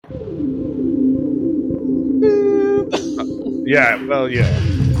Yeah, well, yeah.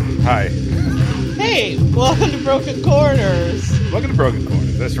 Hi. Hey, welcome to Broken Corners. Welcome to Broken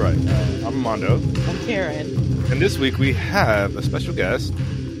Corners. That's right. I'm Mondo. I'm Karen. And this week we have a special guest.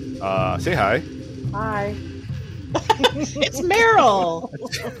 Say hi. Hi. It's Meryl.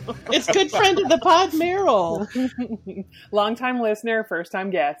 It's good friend of the pod, Meryl. Long-time listener,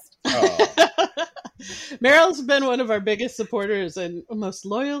 first-time guest. Meryl's been one of our biggest supporters and most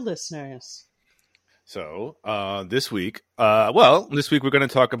loyal listeners. So, this week we're going to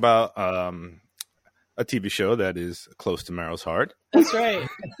talk about a TV show that is close to Meryl's heart. That's right.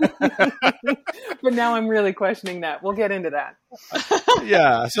 But now I'm really questioning that. We'll get into that.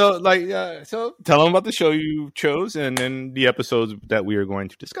 Yeah. So tell them about the show you chose and then the episodes that we are going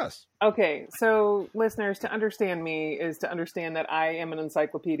to discuss. Okay, so listeners, to understand me is to understand that I am an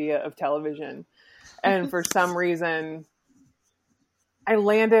encyclopedia of television. And for some reason, I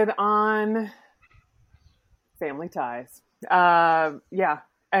landed on Family Ties. Yeah.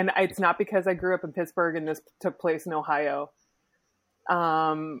 And it's not because I grew up in Pittsburgh and this took place in Ohio.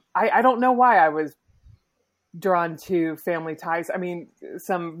 I don't know why I was drawn to Family Ties. I mean,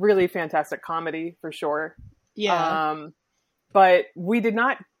 some really fantastic comedy for sure. Yeah. But we did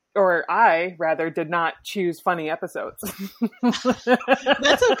not, or I rather did not choose funny episodes.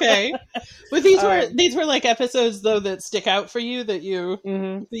 That's okay. But these were like episodes though that stick out for you that you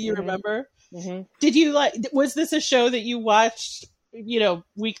remember. Mm-hmm. Did you was this a show that you watched,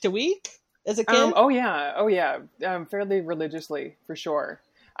 week to week as a kid? Oh yeah. Fairly religiously for sure.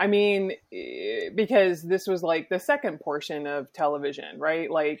 I mean, because this was like the second portion of television, right?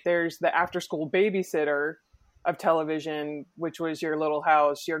 Like there's the after school babysitter of television, which was your Little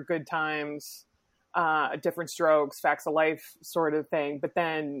House, your Good Times, Different Strokes, Facts of Life sort of thing. But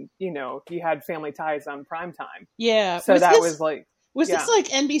then, you had Family Ties on primetime. Yeah. So was like... Was this like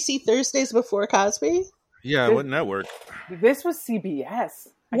NBC Thursdays before Cosby? Yeah, what network? This was CBS.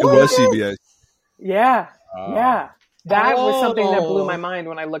 It was CBS. Yeah, yeah. That was something that blew my mind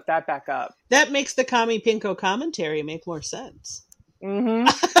when I looked that back up. That makes the Kami Pinko commentary make more sense.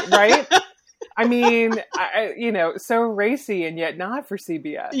 Mm-hmm. Right? I mean, so racy and yet not for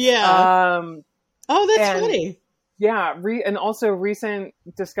CBS. Yeah. That's funny. Yeah, and also recent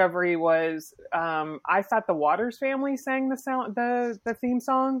discovery was I thought the Waters family sang the theme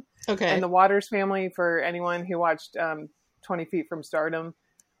song. Okay. And the Waters family, for anyone who watched 20 Feet from Stardom,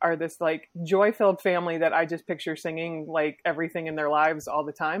 are this like joy-filled family that I just picture singing like everything in their lives all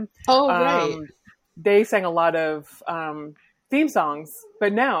the time. Oh, right. They sang a lot of theme songs,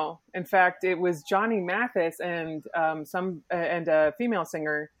 but no, in fact, it was Johnny Mathis and a female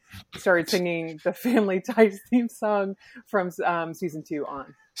singer started singing the Family Ties theme song from season 2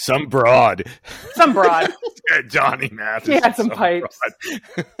 on. Some broad. Johnny Mathis. He had some pipes.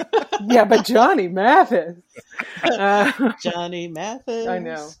 Yeah, but Johnny Mathis. Johnny Mathis. I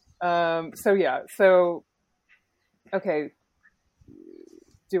know. So okay.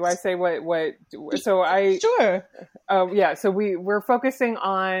 Do I say what? So I sure. Yeah. So we're focusing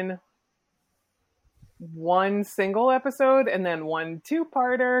on one single episode and then one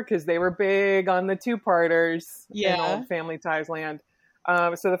two-parter because they were big on the two-parters in old Family Ties land.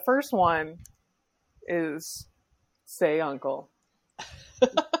 So the first one is Say Uncle,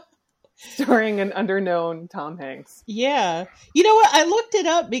 starring an underknown Tom Hanks. Yeah, you know what? I looked it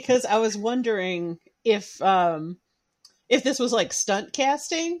up because I was wondering if this was like stunt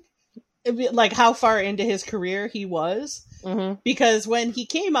casting, like how far into his career he was. Mm-hmm. Because when he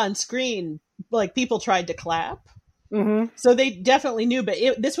came on screen, like people tried to clap. Mm-hmm. So they definitely knew, but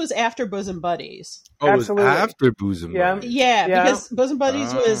this was after Bosom Buddies. Oh, absolutely. It was after Bosom Buddies. Yeah, because Bosom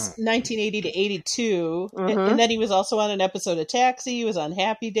Buddies was 1980 to 82. Mm-hmm. And then he was also on an episode of Taxi. He was on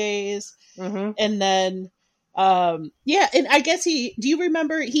Happy Days. Mm-hmm. And then, and I guess do you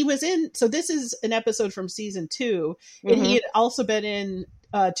remember he was in, so this is an episode from season 2. And he had also been in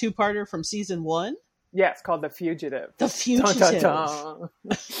a two-parter from season 1. Yeah, it's called The Fugitive. The Fugitive. Dun, dun, dun.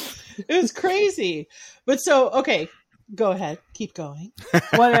 It was crazy. But okay, go ahead. Keep going.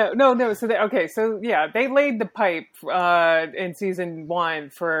 Well, no. So they laid the pipe in season 1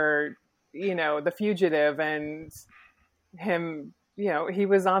 for, The Fugitive and him, he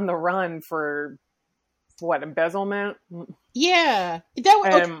was on the run for what, embezzlement? Yeah.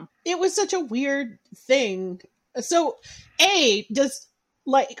 It was such a weird thing. So,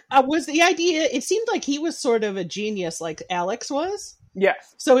 was the idea, it seemed like he was sort of a genius like Alex was.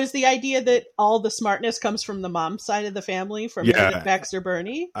 Yes. So is the idea that all the smartness comes from the mom side of the family, from Meredith Baxter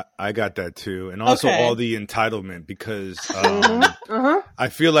Burney? I got that too. And also all the entitlement because I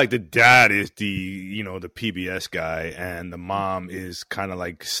feel like the dad is the PBS guy and the mom is kind of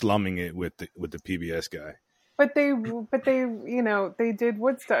like slumming it with the PBS guy. but they, you know, they did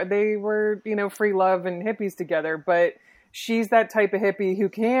Woodstock. They were, you know, free love and hippies together. But she's that type of hippie who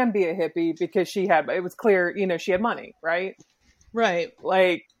can be a hippie because it was clear, you know, she had money, right? Right.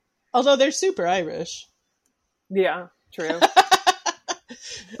 Like, although they're super Irish. Yeah, true.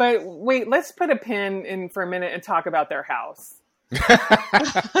 But wait, let's put a pin in for a minute and talk about their house.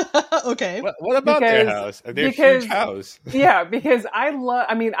 Okay. What about their house? Their huge house. Yeah, because I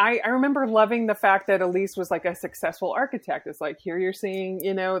remember loving the fact that Elise was like a successful architect. It's like, here you're seeing,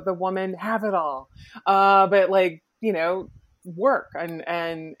 you know, the woman have it all. But like, you know, work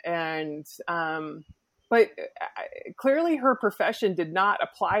but clearly her profession did not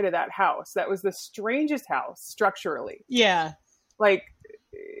apply to that house. That was the strangest house structurally. Yeah. Like,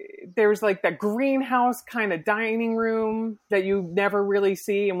 there's like that greenhouse kind of dining room that you never really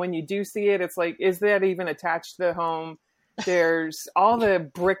see. And when you do see it, it's like, is that even attached to the home? There's all the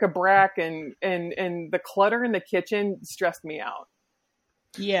bric-a-brac and the clutter in the kitchen stressed me out.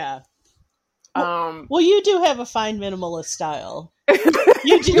 Yeah. Well, you do have a fine minimalist style.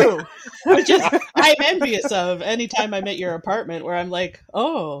 You do. Which is, I'm envious of anytime I'm at your apartment where I'm like,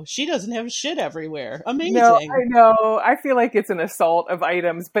 oh, she doesn't have shit everywhere. Amazing. No, I know. I feel like it's an assault of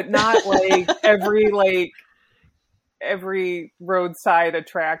items, but not like every roadside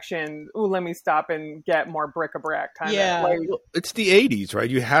attraction. Ooh, let me stop and get more bric-a-brac kind of. Like, it's the 80s, right?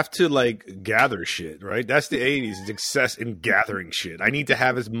 You have to like gather shit, right? That's the 80s. It's excess in gathering shit. I need to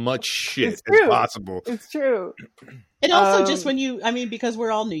have as much shit as possible. It's true. And also just because we're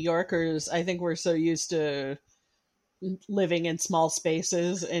all New Yorkers, I think we're so used to living in small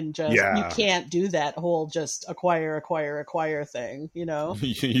spaces and just, you can't do that whole just acquire thing, you know?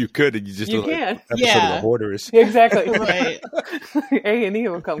 You could, and you can. Of the Hoarders. Exactly. Right. A&E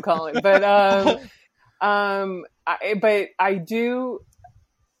will come calling. But,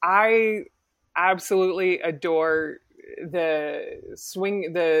 I absolutely adore the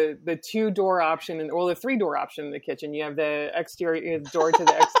 2-door option the 3-door option in the kitchen. You have the exterior door to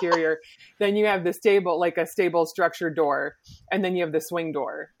the exterior, then you have the stable structure door, and then you have the swing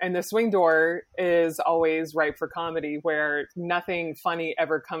door. And the swing door is always ripe for comedy, where nothing funny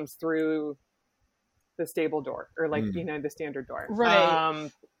ever comes through the stable door or you know, the standard door.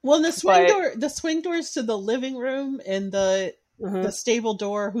 Right. Well, the swing doors to the living room and the stable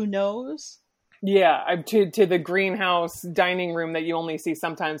door, who knows? Yeah, to the greenhouse dining room that you only see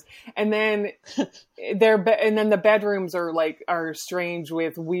sometimes, and then the bedrooms are strange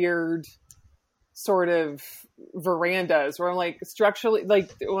with weird sort of verandas. Where I'm like, structurally,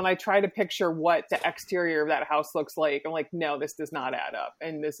 like when I try to picture what the exterior of that house looks like, I'm like, no, this does not add up,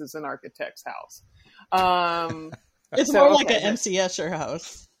 and this is an architect's house. It's more like an MC Escher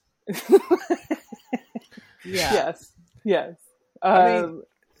house. Yeah. Yes.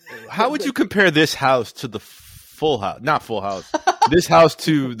 How would you compare this house to the Full House? Not Full House. This house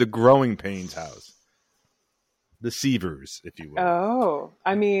to the Growing Pains house. The Seavers, if you will. Oh,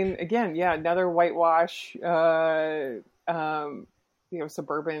 I mean, again, yeah, another whitewash,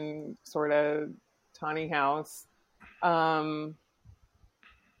 suburban sort of tiny house.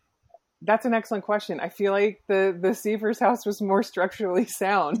 That's an excellent question. I feel like the Seavers house was more structurally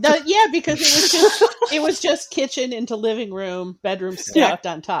sound. Because it was just kitchen into living room, bedroom stacked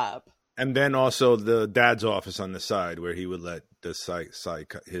on top. And then also the dad's office on the side where he would let his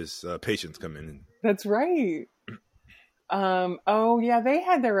patients come in. That's right. They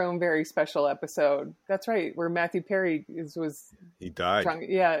had their own very special episode. That's right, where Matthew Perry he died.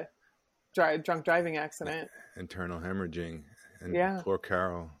 Drunk driving accident. Internal hemorrhaging. And poor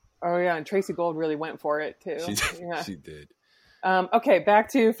Carol. Oh yeah, and Tracy Gold really went for it too. She did. Okay,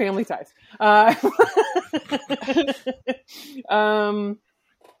 back to Family Ties. Do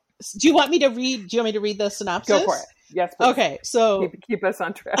you want me to read the synopsis? Go for it. Yes, please. Okay, so keep us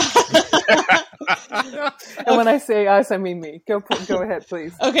on track. And when I say us, I mean me. Go ahead,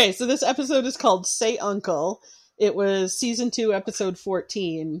 please. Okay, so this episode is called Say Uncle. It was season 2, episode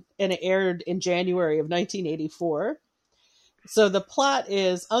 14, and it aired in January of 1984. So the plot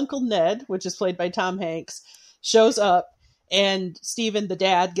is Uncle Ned, which is played by Tom Hanks, shows up, and Steven, the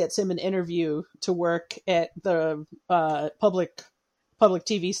dad, gets him an interview to work at the public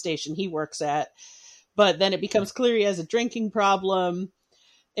TV station he works at. But then it becomes clear he has a drinking problem,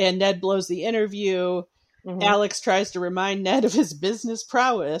 and Ned blows the interview. Mm-hmm. Alex tries to remind Ned of his business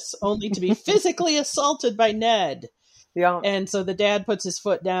prowess, only to be physically assaulted by Ned. Yeah. And so the dad puts his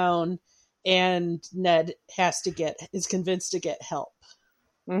foot down, and Ned is convinced to get help.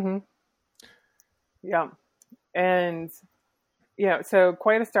 Mm-hmm. Yeah. And so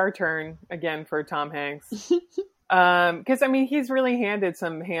quite a star turn again for Tom Hanks. Because he's really handed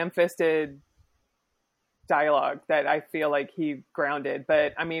some ham-fisted dialogue that I feel like he grounded.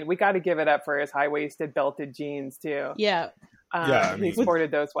 But I mean, we got to give it up for his high-waisted belted jeans too. Yeah. He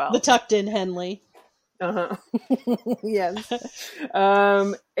sported those well. The tucked in Henley. Uh-huh. Yes.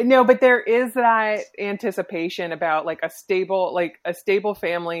 No, but there is that anticipation about like a stable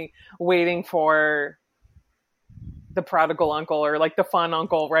family waiting for the prodigal uncle or like the fun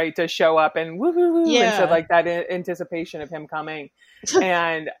uncle, right, to show up and woo woo woo. Yeah. And so like that anticipation of him coming.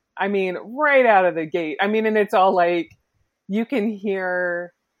 And I mean, right out of the gate, I mean, and it's all like, you can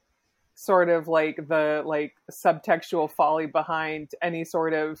hear sort of like the like subtextual folly behind any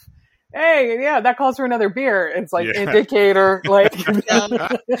sort of, hey, yeah, that calls for another beer. It's like indicator, like.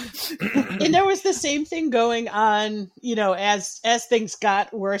 And there was the same thing going on, you know, as things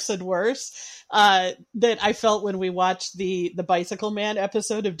got worse and worse, that I felt when we watched the Bicycle Man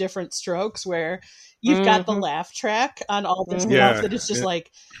episode of Different Strokes, where you've got the laugh track on all this stuff that it's just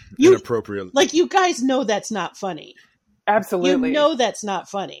like inappropriate. Like, you guys know that's not funny. Absolutely, you know that's not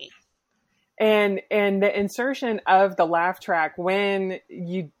funny. And the insertion of the laugh track when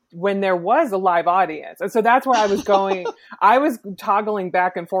there was a live audience. And so that's where I was going. I was toggling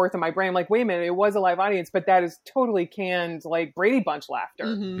back and forth in my brain, like, wait a minute, it was a live audience, but that is totally canned, like Brady Bunch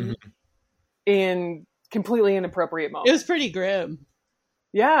laughter in completely inappropriate moments. It was pretty grim.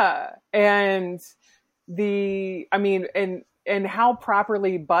 Yeah. And and how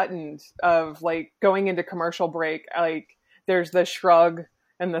properly buttoned of like going into commercial break, like there's the shrug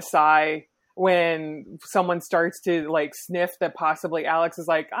and the sigh when someone starts to like sniff that possibly Alex is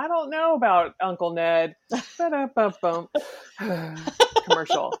like, I don't know about Uncle Ned.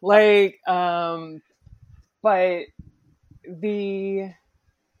 Commercial. Like, but the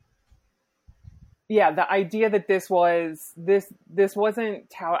idea that this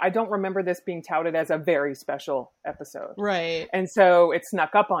wasn't I don't remember this being touted as a very special episode. Right. And so it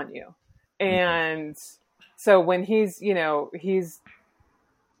snuck up on you. And so when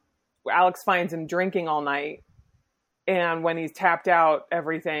Alex finds him drinking all night, and when he's tapped out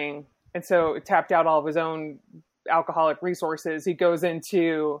everything, and so tapped out all of his own alcoholic resources, he goes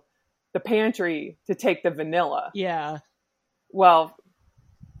into the pantry to take the vanilla. Yeah. Well,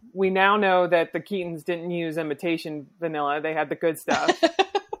 we now know that the Keatons didn't use imitation vanilla. They had the good stuff.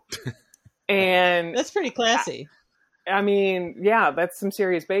 And that's pretty classy. I mean, yeah, that's some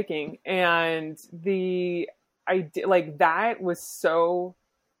serious baking. And that was so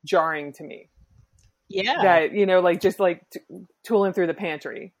jarring to me. Yeah. That, you know, like just like tooling through the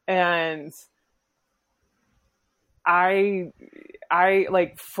pantry. And I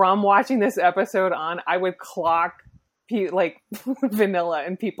like from watching this episode on, I would clock like vanilla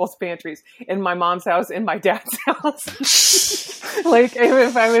in people's pantries in my mom's house, in my dad's house. Like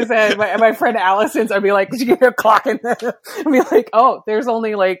if I was at my friend Allison's, I'd be like, "Did you get a clock in there?" I'd be like, "Oh, there's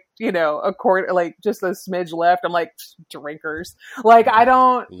only like, you know, a quarter, like just a smidge left." I'm like, drinkers. Like I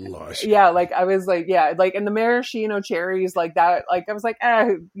don't. Lush. Yeah, like I was like, yeah, like in the maraschino cherries, like that. Like I was like,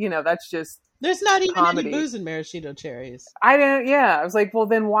 you know, that's just. There's not even comedy. any booze in maraschino cherries. I didn't. Yeah, I was like, well,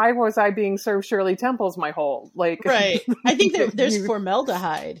 then why was I being served Shirley Temples my whole like? Right. I think there's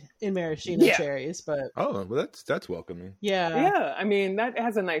formaldehead in maraschino cherries, but well, that's welcoming. Yeah. I mean, that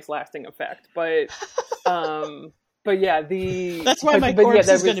has a nice lasting effect, but yeah, that's why my corpse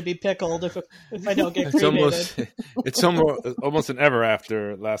is going to be pickled if I don't get cremated. It's almost an ever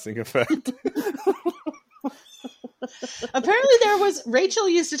after lasting effect. Apparently Rachel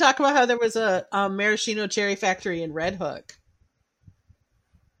used to talk about how there was a maraschino cherry factory in Red Hook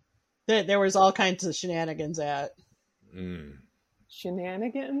that there was all kinds of shenanigans at.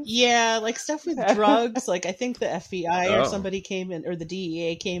 Shenanigans? Yeah, like stuff with drugs. Like I think the FBI or somebody came in, or the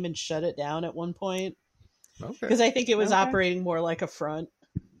DEA came and shut it down at one point. Okay. Because I think it was operating more like a front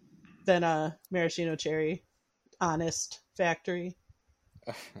than a maraschino cherry honest factory.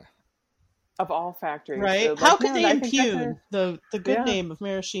 Of all factories, right? So, like, how could they impugn the good name of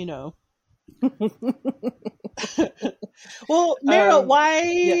maraschino? Well, Meryl,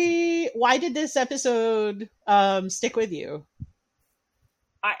 why did this episode stick with you?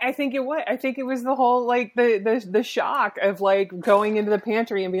 I think it was. I think it was the whole like the shock of like going into the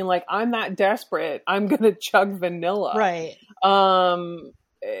pantry and being like, I'm not desperate. I'm gonna chug vanilla, right?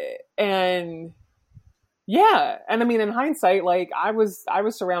 And. Yeah. And I mean, in hindsight, like I was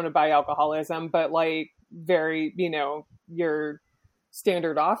surrounded by alcoholism, but like very, you know, your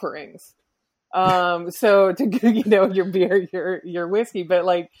standard offerings. So to, you know, your beer, your whiskey, but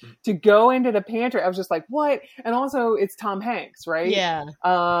like to go into the pantry, I was just like, what? And also it's Tom Hanks, right? Yeah.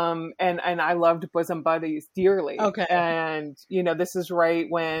 And I loved Bosom Buddies dearly. Okay. And, you know, this is right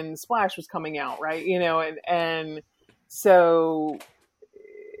when Splash was coming out, right? You know, and so,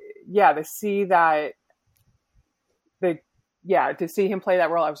 yeah, to see that, to see him play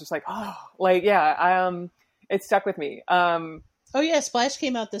that role, I was just like, oh, like, it stuck with me. Oh yeah, Splash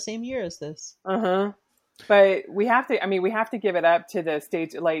came out the same year as this. But we have to give it up to the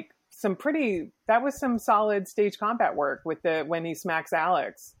stage, like that was some solid stage combat work with when he smacks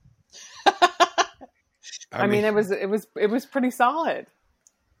Alex. I mean, it was pretty solid.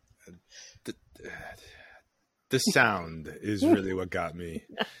 The sound is really what got me.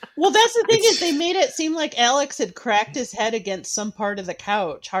 Well, that's the thing is they made it seem like Alex had cracked his head against some part of the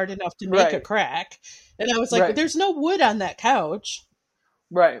couch hard enough to make a crack. And I was like, there's no wood on that couch.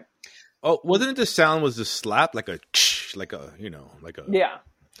 Right. Oh, wasn't it the sound was the slap? Like a. Yeah.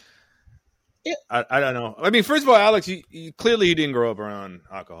 I don't know. I mean, first of all, Alex, you clearly he didn't grow up around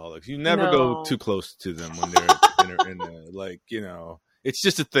alcoholics. You never go too close to them when they're in like, it's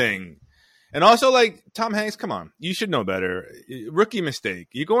just a thing. And also, like, Tom Hanks, come on, you should know better. Rookie mistake.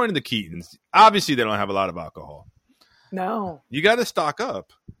 You go into the Keatons. Obviously, they don't have a lot of alcohol. No. You got to stock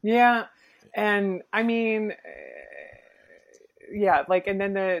up. Yeah. And I mean, like, and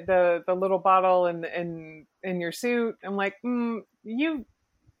then the little bottle in your suit. I'm like,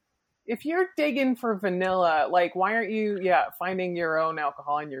 if you're digging for vanilla, like, why aren't you, finding your own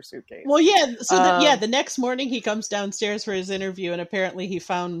alcohol in your suitcase? Well, yeah. So, the next morning he comes downstairs for his interview, and apparently he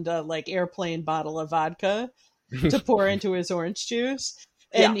found a, like, airplane bottle of vodka to pour into his orange juice.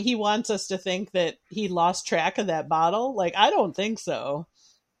 And he wants us to think that he lost track of that bottle. Like, I don't think so.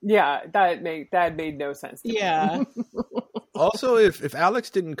 Yeah, that made no sense to me. Also, if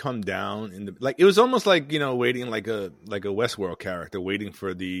Alex didn't come down it was almost like, waiting like a Westworld character waiting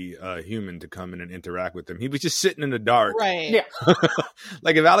for the human to come in and interact with him. He was just sitting in the dark. Right. Yeah.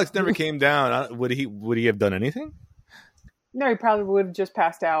 Like if Alex never came down, would he have done anything? No, he probably would have just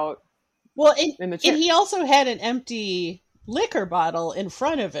passed out. Well, and he also had an empty liquor bottle in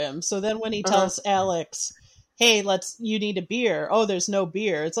front of him. So then when he tells Alex, hey, you need a beer. Oh, there's no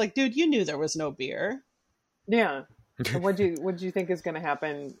beer. It's like, dude, you knew there was no beer. Yeah. What do you think is going to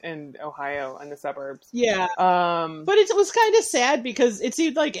happen in Ohio and the suburbs? Yeah. But it was kind of sad because it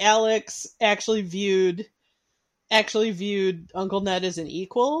seemed like Alex actually viewed Uncle Ned as an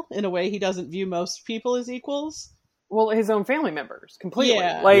equal in a way he doesn't view most people as equals. Well, his own family members completely.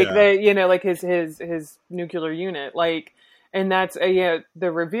 Yeah. Like his nuclear unit, like, and that's the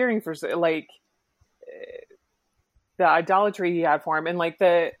revering for, like, the idolatry he had for him, and like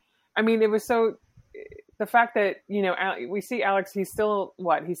it was so. The fact that, we see Alex, he's still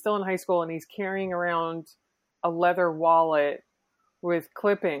in high school and he's carrying around a leather wallet with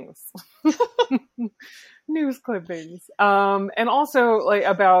clippings, news clippings, and also like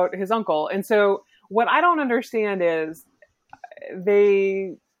about his uncle. And so what I don't understand is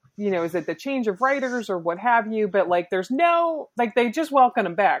is it the change of writers or what have you, but like, there's no, like, they just welcome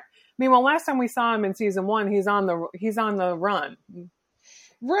him back. Meanwhile, last time we saw him in season 1, he's on the run.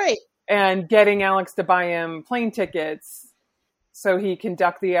 Right. And getting Alex to buy him plane tickets so he can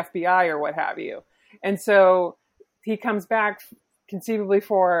duck the FBI or what have you. And so he comes back conceivably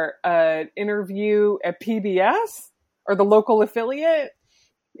for an interview at PBS or the local affiliate.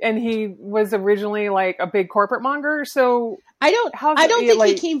 And he was originally like a big corporate monger. So I don't think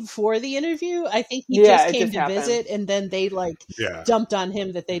he came for the interview. I think he just came to visit, and then they dumped on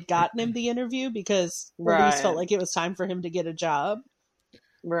him that they'd gotten him the interview because police felt like it was time for him to get a job.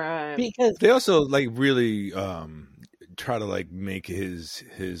 Right. Because they also like really try to like make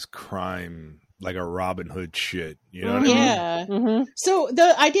his crime like a Robin Hood shit. You know what I mean? Yeah. Mm-hmm. So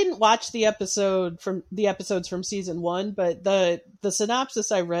I didn't watch the episodes from season 1, but the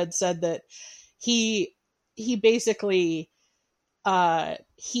synopsis I read said that he basically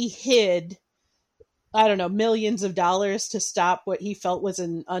he hid, I don't know, millions of dollars to stop what he felt was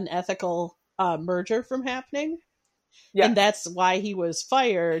an unethical merger from happening. Yeah. And that's why he was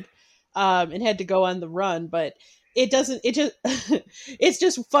fired and had to go on the run. But it's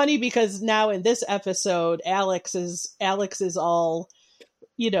just funny because now in this episode, Alex is all,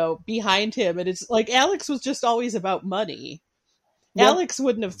 behind him. And it's like, Alex was just always about money. Yep. Alex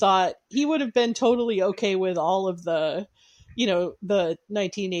wouldn't have thought, he would have been totally okay with all of the, the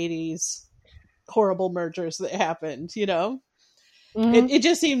 1980s horrible mergers that happened, Mm-hmm.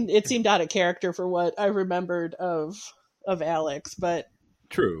 It seemed out of character for what I remembered of Alex, but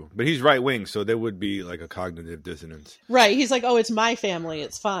true. But he's right wing, so there would be like a cognitive dissonance. Right. He's like, oh, it's my family,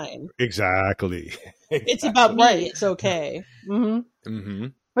 it's fine. Exactly. It's about me, it's okay. Mm-hmm. Mm-hmm.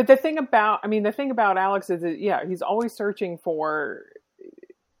 But the thing about Alex is that, he's always searching for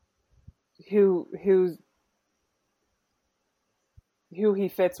who he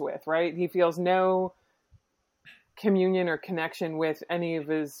fits with, right? He feels no communion or connection with any of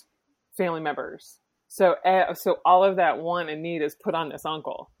his family members. So all of that want and need is put on this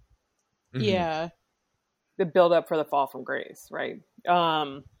uncle. Mm-hmm. Yeah. The build up for the fall from grace, right?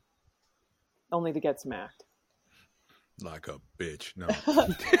 Only to get smacked. Like a bitch. No.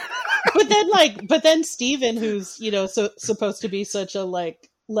 but then Steven, who's, so supposed to be such a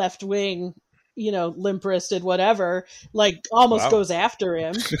left wing, limp wristed, whatever, almost goes after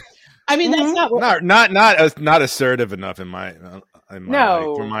him. I mean, that's not assertive enough in my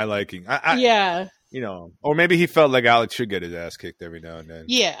for my liking. Yeah. Or maybe he felt like Alex should get his ass kicked every now and then.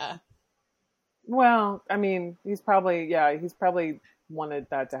 Yeah. Well, I mean, he's probably wanted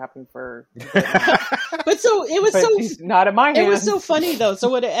that to happen for. But so it was not in my hands. It was so funny though. So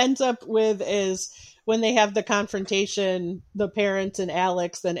what it ends up with is when they have the confrontation, the parents and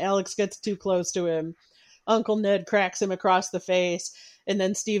Alex, then Alex gets too close to him. Uncle Ned cracks him across the face, and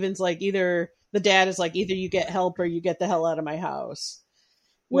then Steven's the dad is either you get help or you get the hell out of my house.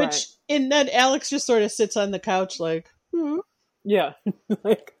 And then Alex just sort of sits on the couch Yeah.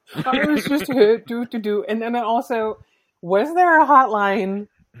 I was just hit, do. And then also, was there a hotline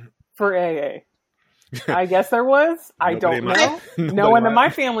for AA? I guess there was. I don't know. No one in my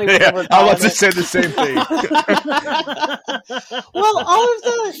family was ever called. I was to say the same thing. Well, all of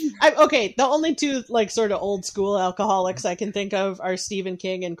the only two sort of old school alcoholics I can think of are Stephen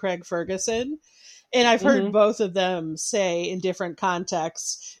King and Craig Ferguson. And I've heard both of them say in different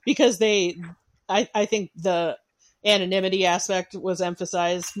contexts because I think the anonymity aspect was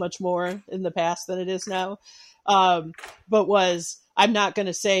emphasized much more in the past than it is now. I'm not going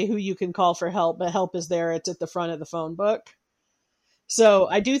to say who you can call for help, but help is there. It's at the front of the phone book. So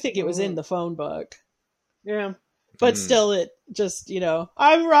I do think it was in the phone book. Yeah. But still, it just,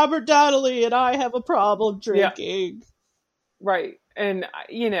 I'm Robert Donnelly and I have a problem drinking. Yeah. Right. And,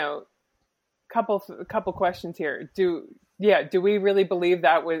 couple questions here. Do we really believe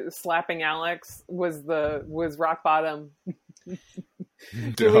that slapping Alex was rock bottom?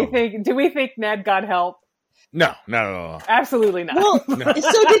 Do we think Ned got help? No, not at all. Absolutely not. Well, no.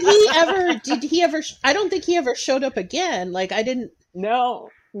 So did he ever, I don't think he ever showed up again. I didn't. No,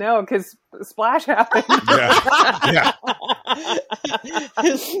 because Splash happened. Yeah.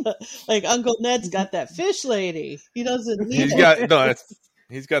 Uncle Ned's got that fish lady. He doesn't need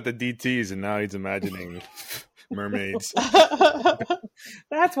he's got the DTs and now he's imagining mermaids.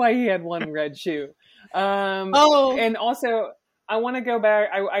 That's why he had one red shoe. And also I want to go back.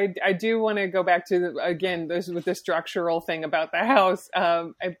 I do want to go back to with the structural thing about the house.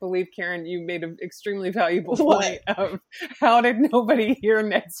 I believe Karen, you made an extremely valuable point of how did nobody hear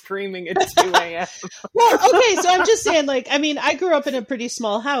Ned screaming at 2 a.m. Well, okay, so I'm just saying, I grew up in a pretty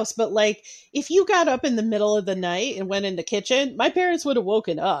small house, but if you got up in the middle of the night and went in the kitchen, my parents would have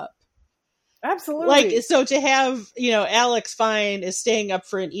woken up. Absolutely. So to have, Alex Fine is staying up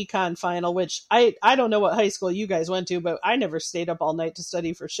for an econ final, which I don't know what high school you guys went to, but I never stayed up all night to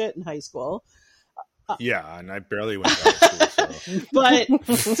study for shit in high school. Yeah, and I barely went to high school. So. But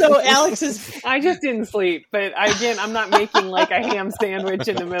so Alex is. I just didn't sleep, but I'm not making a ham sandwich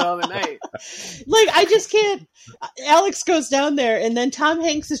in the middle of the night. I just can't. Alex goes down there, and then Tom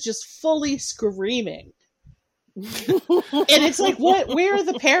Hanks is just fully screaming, and it's what? Where are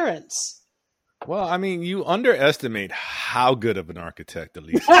the parents? Well, I mean, you underestimate how good of an architect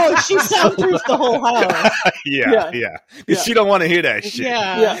Elise is. Oh, she soundproofed the whole house. Yeah. Because she don't want to hear that shit.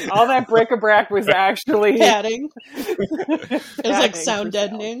 Yeah. All that bric-a-brac was actually padding. It was sound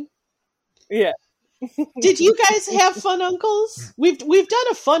deadening. Yeah. Did you guys have fun uncles? We've done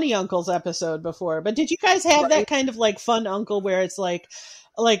a funny uncles episode before, but did you guys have that kind of fun uncle where it's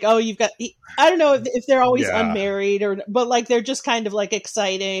oh, you've got, I don't know if they're always unmarried but they're just kind of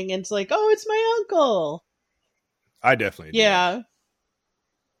exciting and it's oh, it's my uncle. I definitely do. Yeah.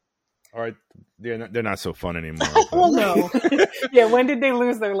 All right. They're not so fun anymore. Well, no. Yeah. When did they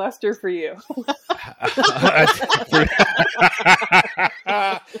lose their luster for you? Well,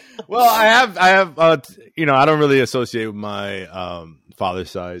 I have, I don't really associate with my, father's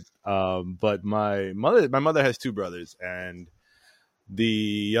side. But my mother has 2 brothers, and the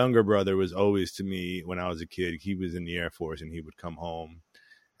younger brother was always to me when I was a kid. He was in the Air Force and he would come home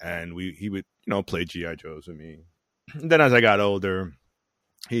and he would, play G.I. Joes with me. And then as I got older,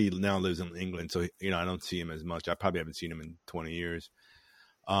 he now lives in England. So, I don't see him as much. I probably haven't seen him in 20 years.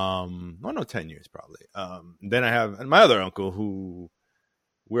 10 years probably. Then I have my other uncle who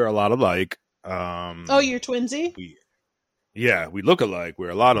we're a lot alike. Oh, you're twinsy? We look alike.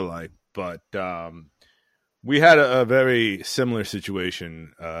 We're a lot alike, but, we had a very similar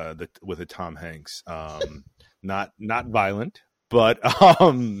situation with a Tom Hanks, not violent, but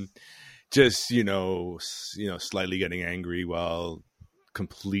just slightly getting angry while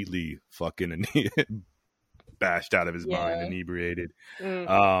completely fucking bashed out of his mind, inebriated.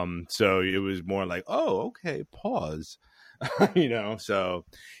 So it was more like, oh, okay, pause. So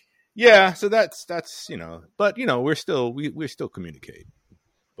yeah, so that's but we still communicate,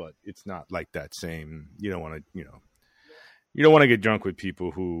 but it's not like that same. You don't want to get drunk with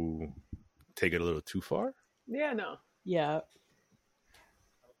people who take it a little too far. Yeah, no. Yeah.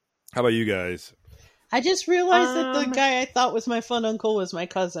 How about you guys? I just realized that the guy I thought was my fun uncle was my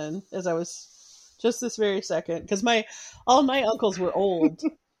cousin, as I was just this very second, because all my uncles were old,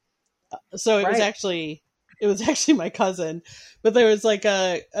 so it was actually my cousin. But there was like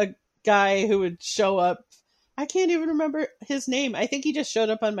a guy who would show up. I can't even remember his name. I think he just showed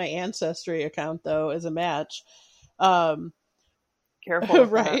up on my Ancestry account though as a match. Careful,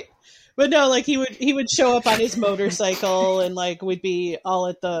 right? But no, like he would show up on his motorcycle, and like we'd be all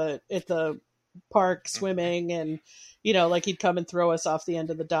at the park swimming, and like he'd come and throw us off the end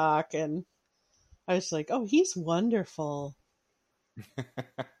of the dock, and I was like, oh, he's wonderful.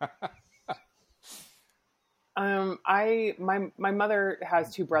 My mother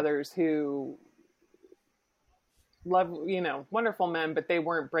has two brothers who love, wonderful men, but they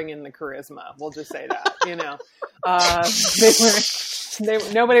weren't bringing the charisma. We'll just say that,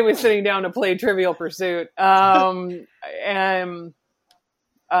 nobody was sitting down to play Trivial Pursuit. No,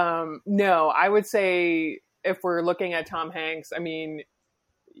 I would say if we're looking at Tom Hanks, I mean,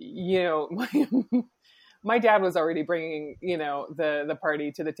 my dad was already bringing, the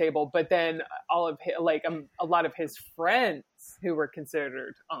party to the table, but then all of his, a lot of his friends who were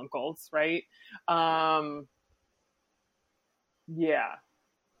considered uncles, right? Yeah.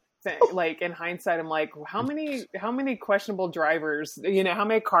 Like in hindsight, I'm like, how many questionable drivers, how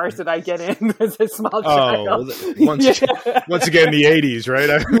many cars did I get in as a small child? Once again, the 80s,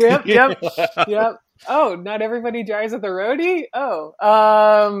 right? Yep. Oh, not everybody drives at the roadie.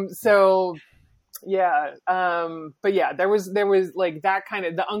 Oh, so yeah. But yeah, there was like that kind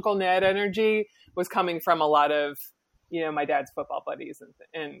of, the Uncle Ned energy was coming from a lot of, my dad's football buddies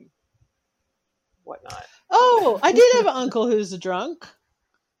and whatnot. Oh, I did have an uncle who's a drunk.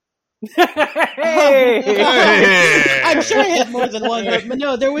 Hey! I'm sure I had more than one, but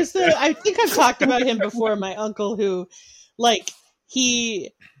no, there was I think I've talked about him before, my uncle who, like,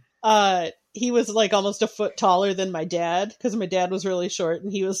 he was like almost a foot taller than my dad, because my dad was really short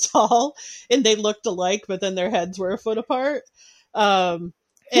and he was tall, and they looked alike, but then their heads were a foot apart.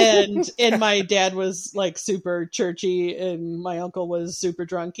 And my dad was like super churchy and my uncle was super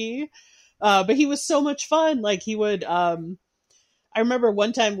drunky. But he was so much fun. Like he would, I remember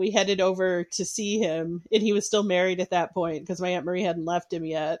one time we headed over to see him, and he was still married at that point because my Aunt Marie hadn't left him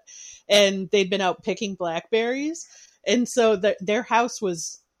yet, and they'd been out picking blackberries. And so their house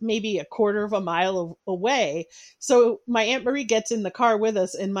was maybe a quarter of a mile away. So my Aunt Marie gets in the car with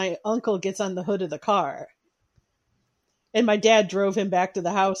us, and my uncle gets on the hood of the car. And my dad drove him back to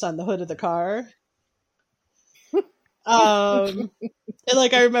the house on the hood of the car. And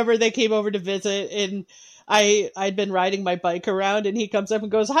like, I remember they came over to visit, and I'd been riding my bike around, and he comes up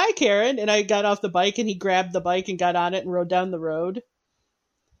and goes, "Hi, Karen." And I got off the bike, and he grabbed the bike and got on it and rode down the road.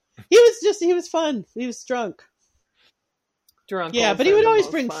 He was fun. He was drunk. Yeah, but he would always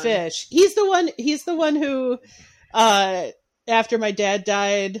bring fish. He's the one who, after my dad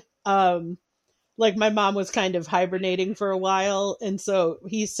died, like my mom was kind of hibernating for a while. And so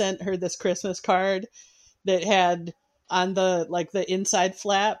he sent her this Christmas card that had on the inside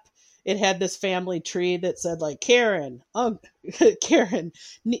flap, it had this family tree that said like Karen, Karen,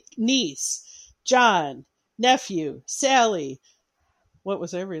 niece, John, nephew, Sally. What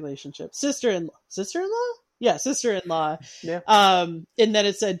was their relationship? Sister-in-law? Yeah, sister-in-law. Yeah. And then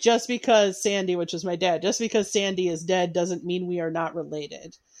it said, just because Sandy, which is my dad, just because Sandy is dead doesn't mean we are not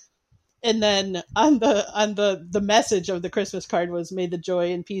related. And then on the message of the Christmas card was, "May the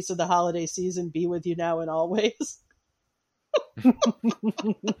joy and peace of the holiday season be with you now and always."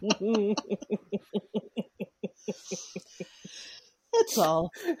 That's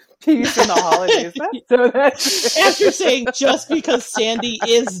all. Peace in the holidays. That's after saying just because Sandy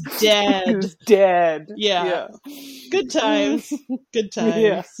is dead. Is dead. Yeah. Good times. Good times.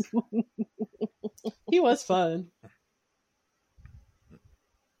 Yeah. He was fun.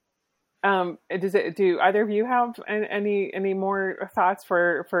 Do either of you have any more thoughts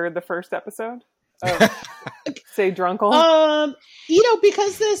for the first episode of Say Drunkle?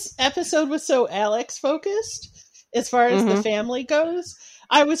 Because this episode was so Alex focused as far as the family goes,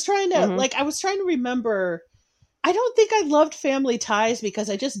 I was trying to remember. I don't think I loved Family Ties because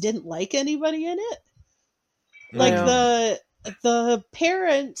I just didn't like anybody in it. Like the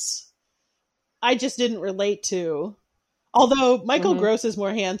parents, I just didn't relate to. Although Michael Gross is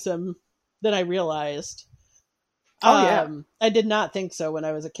more handsome than I realized. I did not think so when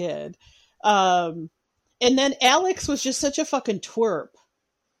I was a kid. And then Alex was just such a fucking twerp.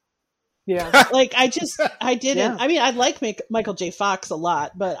 Yeah. Like, I didn't. Yeah. I mean, I like Michael J. Fox a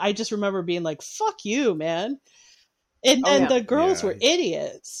lot, but I just remember being like, fuck you, man. And the girls were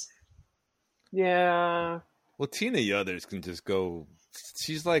idiots. Yeah. Well, Tina Yothers can just go.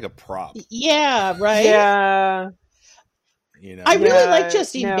 She's like a prop. Yeah, right? Yeah. You know? I really like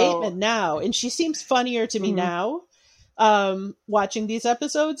Justine Bateman now, and she seems funnier to me now, watching these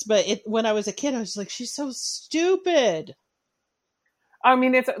episodes. But when I was a kid, I was like, she's so stupid. I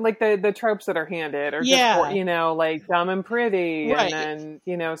mean, it's like the tropes that are handed are just, you know, like dumb and pretty, right. And then,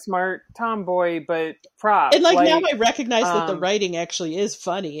 you know, smart tomboy, but prop. And like now I recognize that the writing actually is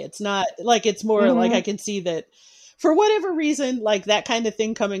funny. It's not like, it's more like I can see that for whatever reason, like that kind of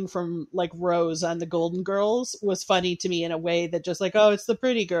thing coming from like Rose on the Golden Girls was funny to me in a way that just like, oh, it's the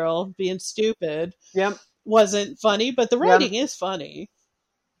pretty girl being stupid. Yep. Wasn't funny, but the writing is funny.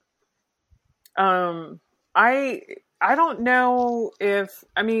 I don't know if,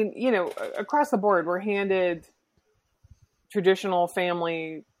 I mean, you know, across the board, we're handed traditional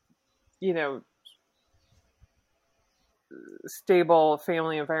family, you know, stable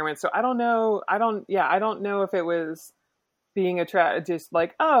family environment. So I don't know. I don't know if it was being just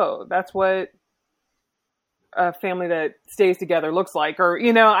like, oh, that's what a family that stays together looks like, or,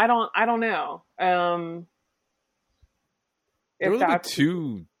 you know, I don't know. A little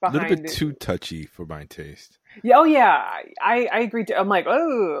bit too touchy for my taste. Yeah, oh yeah, I agree too. I'm like,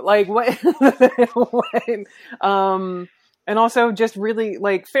 oh, like what? And also just really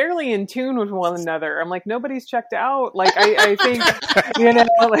like fairly in tune with one another. I'm like, nobody's checked out. Like I think, you know,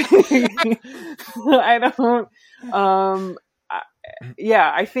 like I don't.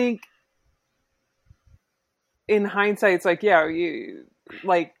 I think in hindsight, it's like, yeah, you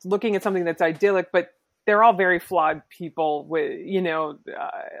like looking at something that's idyllic, but they're all very flawed people with, you know,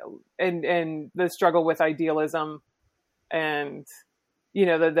 and the struggle with idealism and, you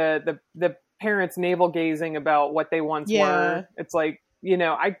know, the parents navel gazing about what they once were. It's like, you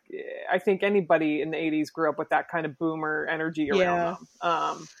know, I think anybody in the 80s grew up with that kind of boomer energy around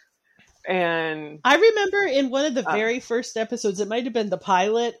them. And I remember in one of the very first episodes, it might've been the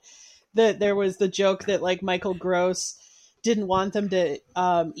pilot, that there was the joke that like Michael Gross didn't want them to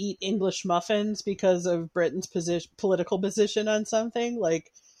eat English muffins because of Britain's political position on something,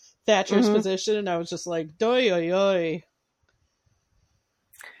 like Thatcher's position, and I was just like, doy oy oy.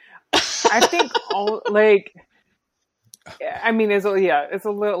 I think, like, I mean, it's a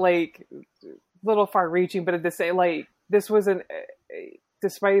little like little far reaching, but at the same, like, this was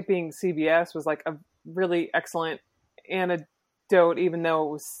despite it being CBS, was like a really excellent anecdote, even though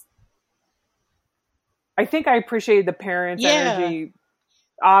it was. I think I appreciated the parents' energy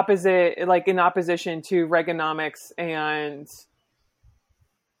in opposition to Reaganomics and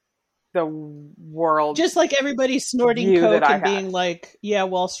the world. Just like everybody snorting coke and being like, yeah,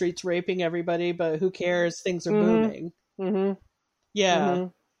 Wall Street's raping everybody, but who cares? Things are booming. Mm-hmm. Yeah. Mm-hmm.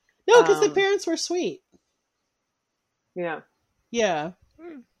 No, because the parents were sweet. Yeah. Yeah.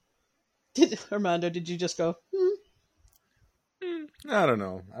 Armando, did you just go, I don't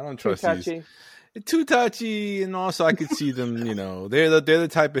know. I don't trust these. Too touchy, and also I could see them, you know, they're the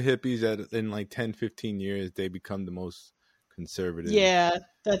type of hippies that in like 10, 15 years, they become the most conservative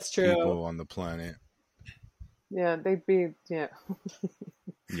that's true. people on the planet. Yeah, they'd be, you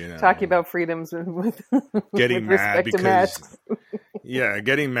know, talking about freedoms with getting with mad respect to masks.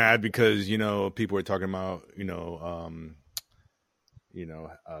 getting mad because, you know, people are talking about,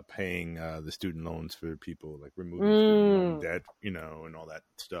 paying the student loans for people, like removing student loan debt, you know, and all that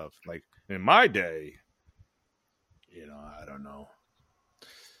stuff. Like in my day, you know, I don't know.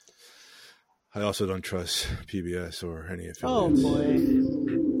 I also don't trust PBS or any affiliates. Oh boy.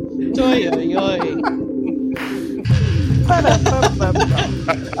 Doy, oy, oy.